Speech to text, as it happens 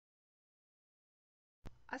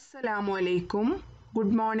Assalamu alaikum.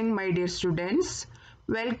 Good morning, my dear students.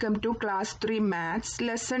 Welcome to class 3 maths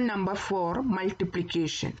lesson number 4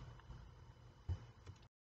 multiplication.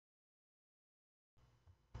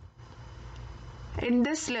 In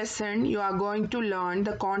this lesson, you are going to learn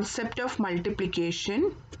the concept of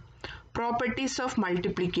multiplication, properties of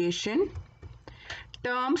multiplication,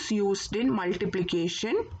 terms used in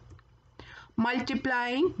multiplication,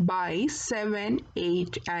 multiplying by 7,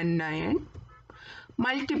 8 and 9,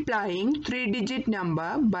 multiplying 3-digit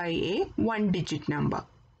number by a 1-digit number.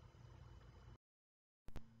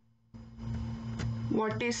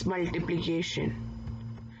 What is multiplication?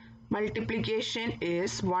 Multiplication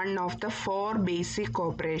is one of the 4 basic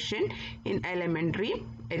operation in elementary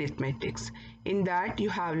arithmetics. In that you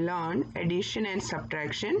have learned addition and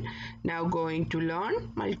subtraction. Now going to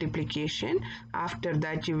learn multiplication. After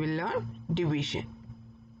that you will learn division.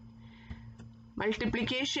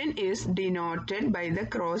 Multiplication is denoted by the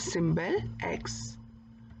cross symbol X.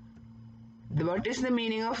 What is the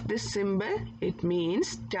meaning of this symbol? It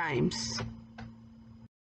means times.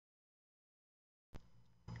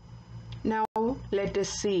 Now let us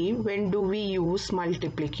see when do we use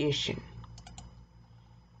multiplication.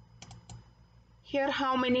 Here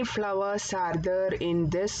how many flowers are there in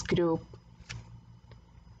this group?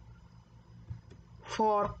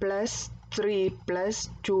 4 plus 3 plus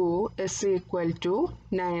 2 is equal to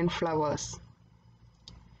 9 flowers.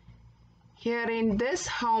 Here in this,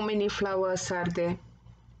 how many flowers are there?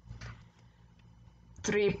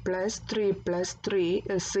 3 plus 3 plus 3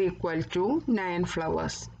 is equal to 9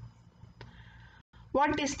 flowers.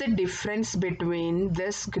 What is the difference between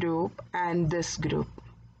this group and this group?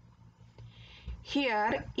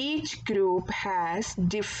 Here, each group has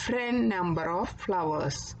different number of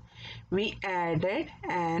flowers. We added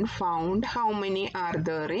and found how many are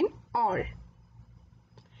there in all.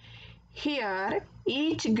 Here,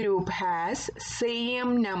 each group has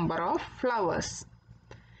same number of flowers.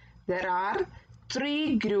 There are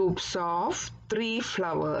 3 groups of 3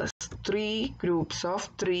 flowers. 3 groups of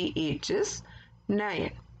 3 each is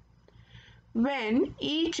 9. When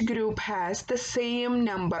each group has the same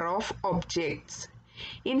number of objects,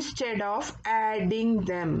 instead of adding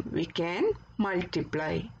them, we can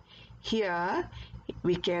multiply. Here,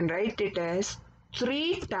 we can write it as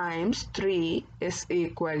 3 times 3 is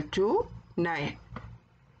equal to 9.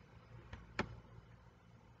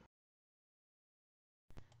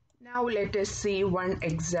 Now let us see one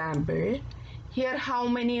example. Here how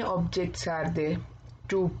many objects are there?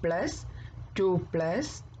 2 plus 2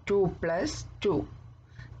 plus 2 plus 2.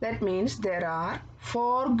 That means there are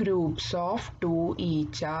 4 groups of 2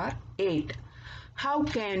 each are 8. How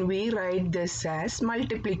can we write this as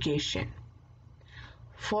multiplication?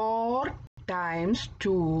 4 times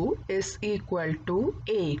 2 is equal to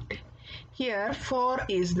 8. Here 4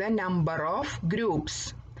 is the number of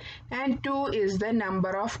groups and 2 is the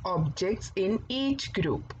number of objects in each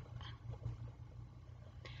group.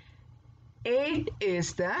 8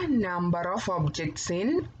 is the number of objects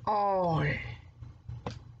in all.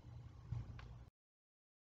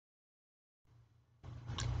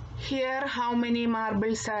 Here how many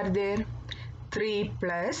marbles are there? 3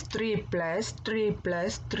 plus 3 plus 3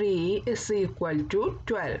 plus 3 is equal to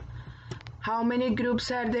 12. How many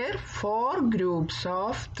groups are there? 4 groups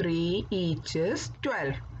of 3 each is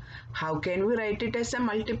 12. How can we write it as a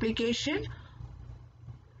multiplication?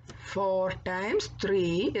 4 times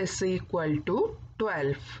 3 is equal to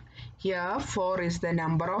 12. Here 4 is the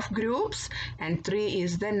number of groups and 3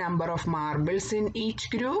 is the number of marbles in each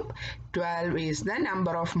group. 12 is the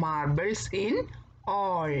number of marbles in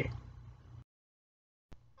all.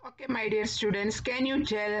 Okay, my dear students, can you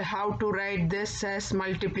tell how to write this as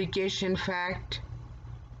multiplication fact?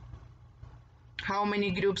 How many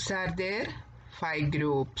groups are there? 5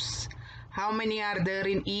 groups. How many are there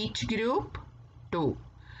in each group? 2.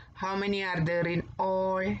 How many are there in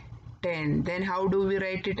all? 10. Then how do we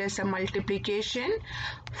write it as a multiplication?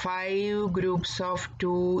 5 groups of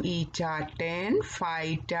 2 each are 10.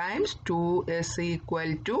 5 times 2 is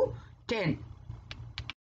equal to 10.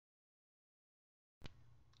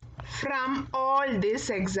 From all these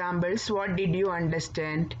examples, what did you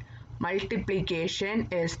understand? Multiplication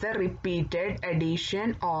is the repeated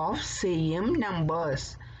addition of same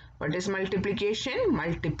numbers. What is multiplication?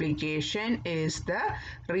 Multiplication is the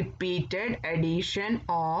repeated addition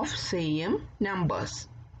of same numbers.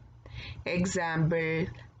 Example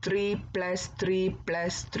 3 plus 3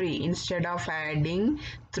 plus 3. Instead of adding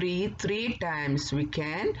 3 times, we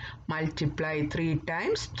can multiply 3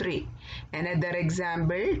 times 3. Another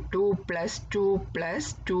example 2 plus 2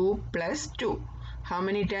 plus 2 plus 2. How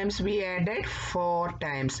many times we added? 4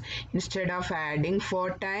 times. Instead of adding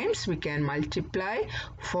 4 times, we can multiply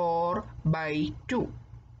 4 by 2.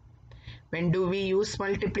 When do we use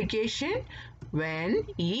multiplication? When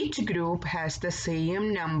each group has the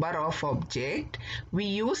same number of objects, we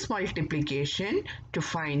use multiplication to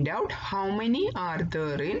find out how many are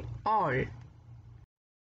there in all.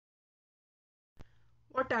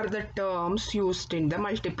 What are the terms used in the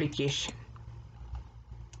multiplication?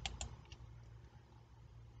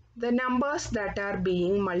 The numbers that are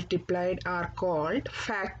being multiplied are called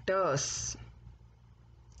factors.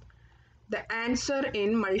 The answer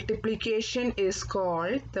in multiplication is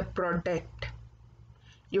called the product.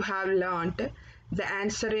 You have learnt the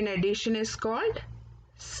answer in addition is called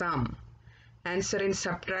sum. Answer in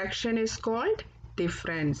subtraction is called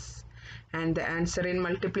difference. And the answer in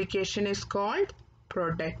multiplication is called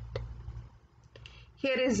product.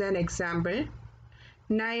 Here is an example.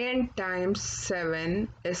 9 times 7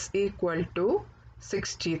 is equal to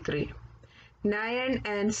 63. 9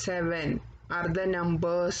 and 7 are the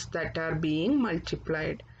numbers that are being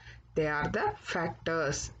multiplied. They are the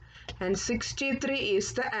factors. And 63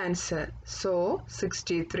 is the answer. So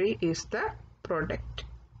 63 is the product.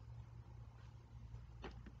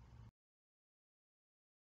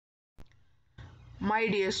 My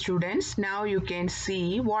dear students, now you can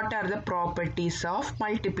see what are the properties of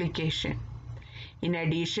multiplication. In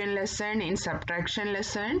addition lesson, in subtraction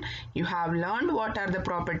lesson, you have learned what are the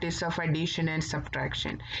properties of addition and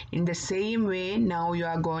subtraction. In the same way, now you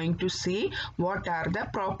are going to see what are the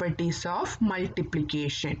properties of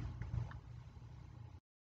multiplication.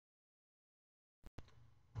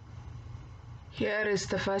 Here is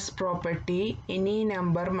the first property. Any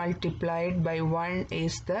number multiplied by 1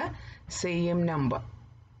 is the same number.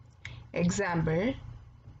 Example,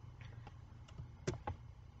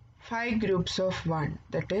 5 groups of 1,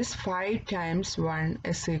 that is 5 times 1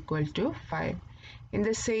 is equal to 5. In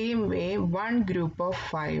the same way, one group of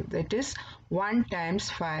 5, that is 1 times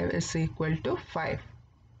 5 is equal to 5.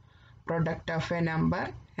 Product of a number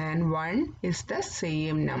and 1 is the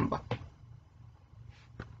same number.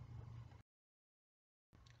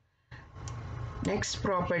 Next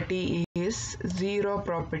property is zero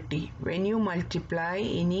property. When you multiply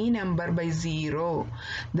any number by 0,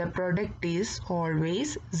 the product is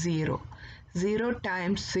always 0. 0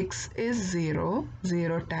 times 6 is 0,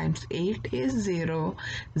 0 times 8 is 0,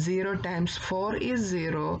 0 times 4 is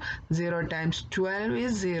 0, 0 times 12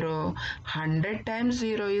 is 0, 100 times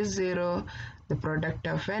 0 is 0. The product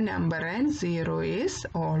of a number and 0 is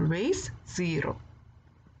always 0.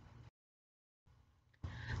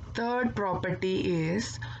 Third property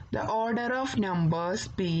is the order of numbers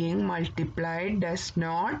being multiplied does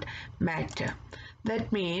not matter.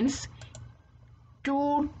 That means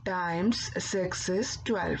 2 times 6 is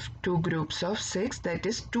 12. 2 groups of 6, that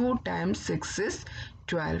is 2 times 6 is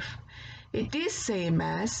 12. It is same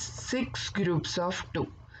as 6 groups of 2.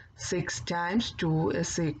 6 times 2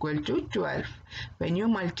 is equal to 12. When you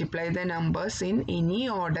multiply the numbers in any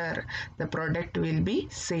order, the product will be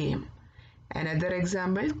same. Another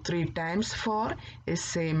example, 3 times 4 is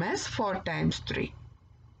same as 4 times 3.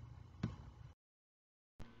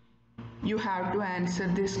 You have to answer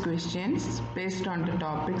these questions based on the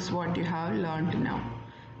topics what you have learned now.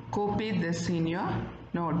 Copy this in your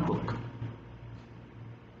notebook.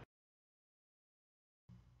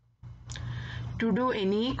 To do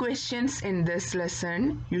any questions in this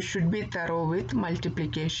lesson, you should be thorough with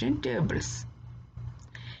multiplication tables.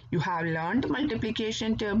 You have learned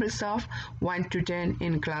multiplication tables of 1 to 10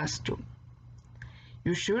 in class 2.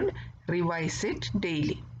 You should revise it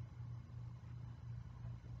daily.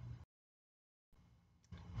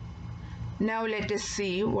 Now let us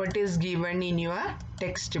see what is given in your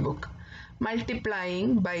textbook.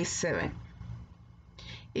 Multiplying by 7.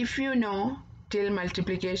 If you know till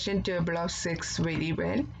multiplication table of 6 very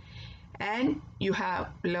well and you have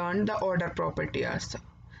learned the order property also,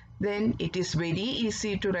 then it is very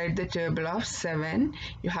easy to write the table of 7.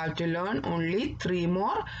 You have to learn only 3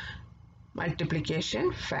 more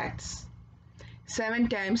multiplication facts. 7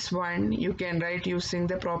 times 1 you can write using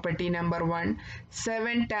the property number 1.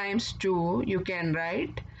 7 times 2 you can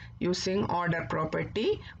write using order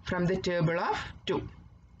property from the table of 2.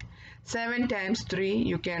 7 times 3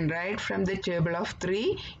 you can write from the table of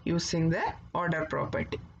 3 using the order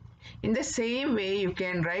property. In the same way you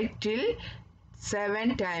can write till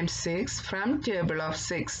 7 times 6 from table of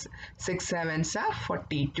 6. 6 sevens are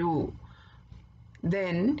 42.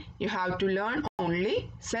 Then you have to learn only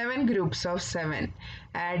 7 groups of 7.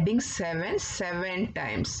 Adding 7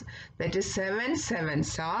 times. That is 7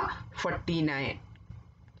 sevens are 49.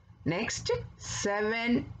 Next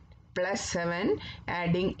 7 plus 7,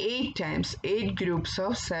 adding 8 times. 8 groups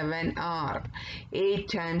of 7 are 8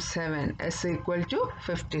 times 7 is equal to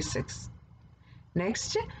 56.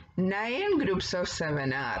 Next, 9 groups of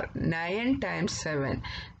 7 are 9 times 7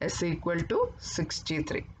 is equal to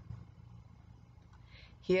 63.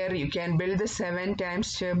 Here you can build the 7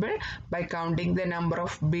 times table by counting the number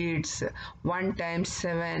of beads. 1 times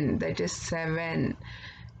 7, that is 7.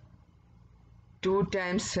 2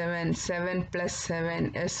 times 7, 7 plus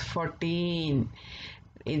 7 is 14.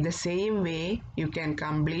 In the same way, you can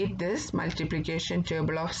complete this multiplication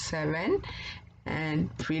table of 7 and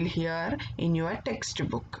fill here in your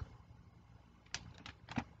textbook.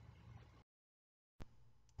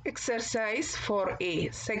 Exercise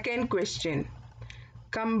 4A, second question.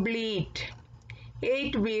 Complete.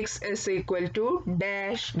 8 weeks is equal to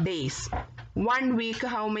dash days. 1 week,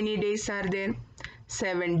 how many days are there?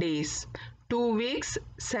 7 days. 2 weeks,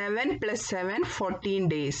 7 plus 7, 14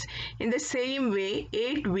 days. In the same way,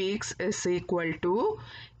 8 weeks is equal to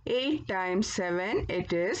 8 times 7,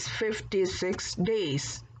 it is 56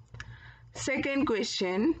 days. Second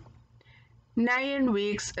question, 9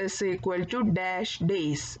 weeks is equal to dash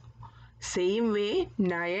days. Same way,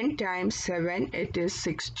 9 times 7, it is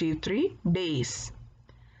 63 days.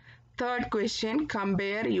 Third question,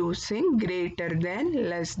 compare using greater than,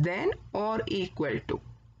 less than or equal to.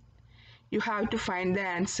 You have to find the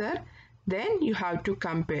answer, then you have to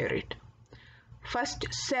compare it. First,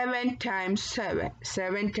 7 times 7.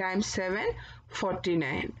 7 times 7,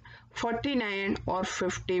 49. 49 or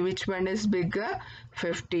 50, which one is bigger?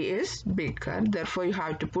 50 is bigger. Therefore, you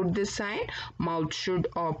have to put this sign. Mouth should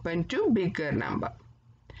open to bigger number.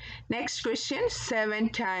 Next question, 7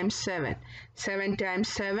 times 7. 7 times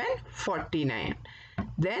 7, 49.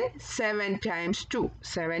 Then 7 times 2.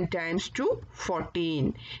 7 times 2,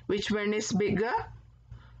 14. Which one is bigger?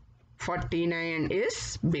 49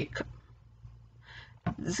 is bigger.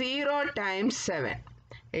 0 times 7.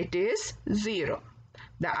 It is 0.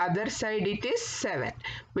 The other side it is 7.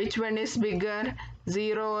 Which one is bigger?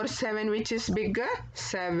 0 or 7, which is bigger?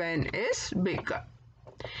 7 is bigger.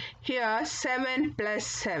 Here 7 plus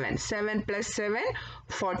 7. 7 plus 7,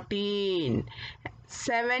 14.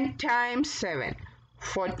 7 times 7,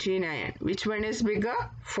 49. Which one is bigger?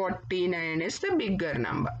 49 is the bigger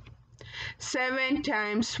number. 7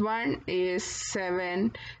 times 1 is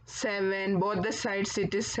 7. 7, both the sides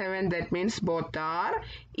it is 7. That means both are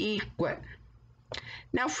equal.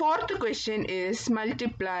 Now fourth question is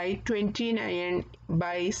multiply 29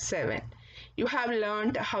 by 7. You have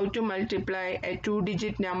learned how to multiply a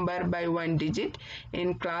 2-digit number by 1 digit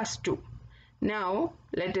in class 2. Now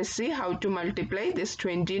let us see how to multiply this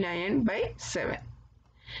 29 by 7.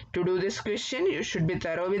 To do this question, you should be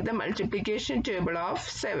thorough with the multiplication table of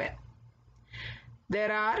 7.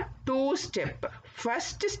 There are 2 steps.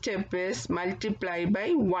 First step is multiply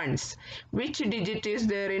by ones. Which digit is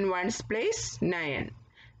there in ones place? 9.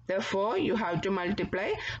 Therefore, you have to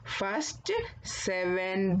multiply first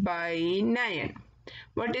 7 by 9.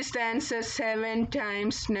 What is the answer? 7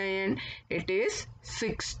 times 9. It is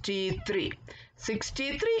 63.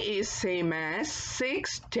 63 is same as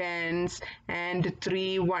 6 tens and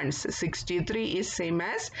 3 ones. 63 is same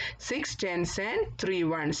as 6 tens and 3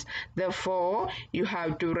 ones. Therefore, you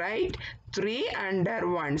have to write 3 under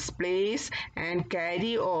ones place and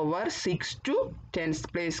carry over 6 to tens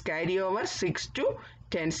place. Carry over 6 to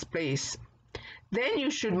tens place. Then you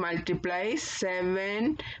should multiply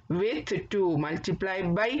 7 with 2. Multiply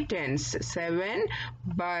by tens. 7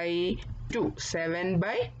 by 2. 7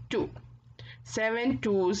 by 2. 7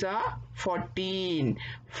 twos are 14.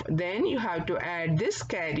 Then you have to add this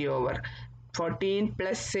carryover. 14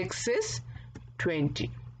 plus 6 is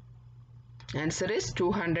 20. Answer is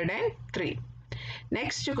 203.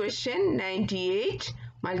 Next question, 98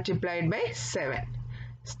 multiplied by 7.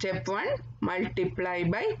 Step 1, multiply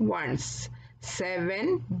by ones.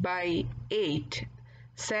 7 by 8.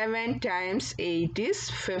 7 times 8 is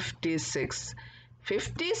 56.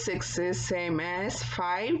 56 is same as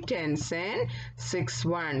 5 tens and 6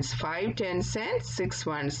 ones. 5 tens and 6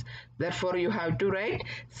 ones. Therefore, you have to write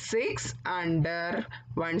 6 under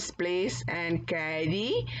ones place and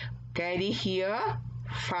carry here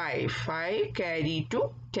 5. 5 carry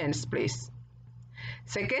to tens place.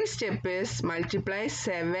 Second step is multiply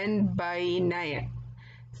 7 by 9.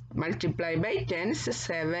 Multiply by tens.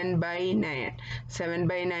 7 by 9. 7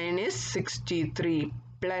 by 9 is 63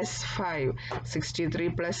 plus 5. 63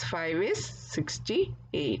 plus 5 is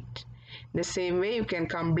 68. The same way you can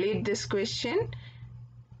complete this question.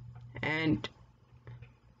 And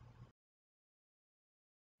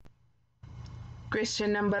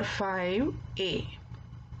question number 5A.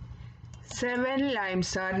 7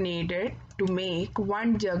 limes are needed to make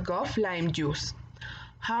 1 jug of lime juice.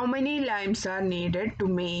 How many limes are needed to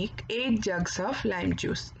make 8 jugs of lime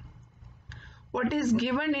juice? What is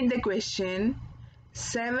given in the question?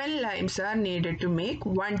 7 limes are needed to make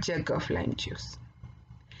 1 jug of lime juice.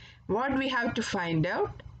 What we have to find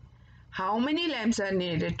out? How many limes are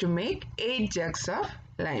needed to make 8 jugs of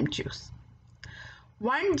lime juice?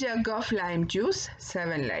 1 jug of lime juice,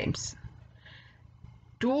 7 limes.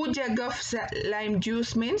 2 jug of lime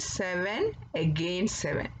juice means 7 again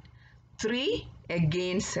 7. 3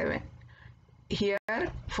 again 7. Here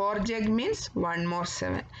 4 jug means 1 more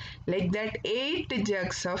 7. Like that 8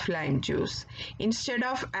 jugs of lime juice. Instead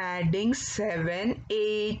of adding 7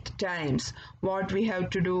 8 times, what we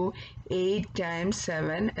have to do? 8 times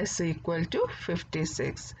 7 is equal to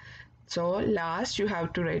 56. So last you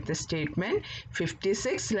have to write the statement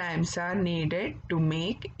 56 limes are needed to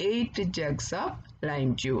make 8 jugs of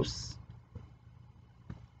lime juice.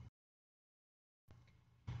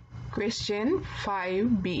 Question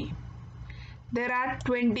 5b. There are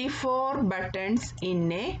 24 buttons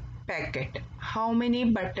in a packet. How many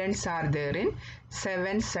buttons are there in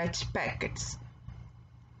 7 such packets?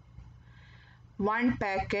 One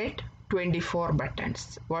packet, 24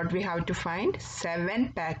 buttons. What we have to find?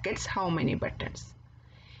 7 packets, how many buttons?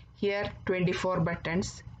 Here 24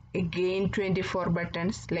 buttons, again 24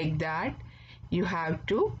 buttons, like that. You have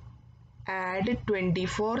to add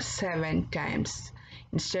 24 7 times.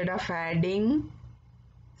 Instead of adding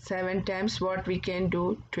 7 times, what we can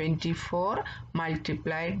do? 24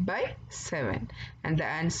 multiplied by 7, and the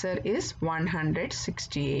answer is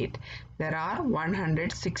 168. There are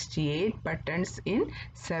 168 buttons in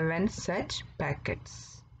 7 such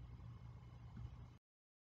packets.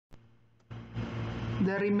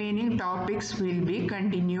 The remaining topics will be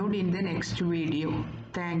continued in the next video.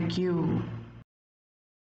 Thank you.